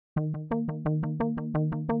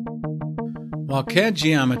While CAD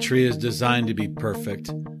geometry is designed to be perfect,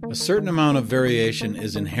 a certain amount of variation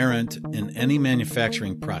is inherent in any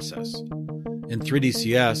manufacturing process. In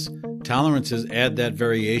 3DCS, tolerances add that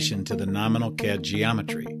variation to the nominal CAD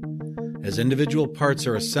geometry. As individual parts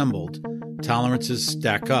are assembled, tolerances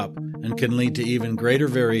stack up and can lead to even greater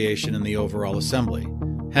variation in the overall assembly.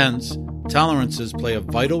 Hence, tolerances play a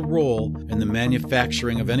vital role in the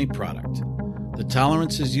manufacturing of any product. The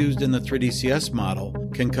tolerances used in the 3DCS model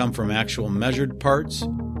can come from actual measured parts,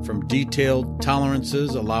 from detailed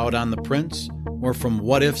tolerances allowed on the prints, or from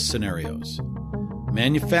what-if scenarios.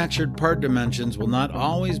 Manufactured part dimensions will not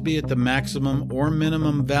always be at the maximum or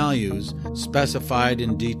minimum values specified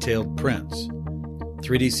in detailed prints.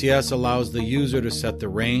 3DCS allows the user to set the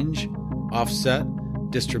range, offset,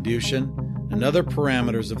 distribution, and other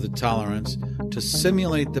parameters of the tolerance to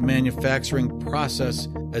simulate the manufacturing process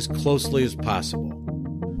as closely as possible.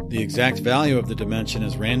 The exact value of the dimension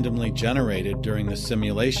is randomly generated during the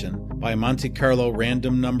simulation by a Monte Carlo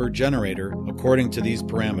random number generator according to these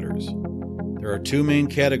parameters. There are two main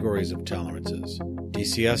categories of tolerances: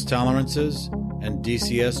 DCS tolerances and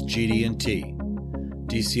DCS GD&T.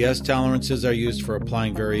 DCS tolerances are used for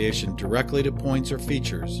applying variation directly to points or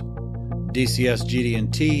features. DCS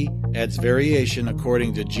GD&T adds variation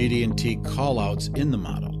according to GD&T callouts in the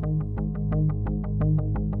model.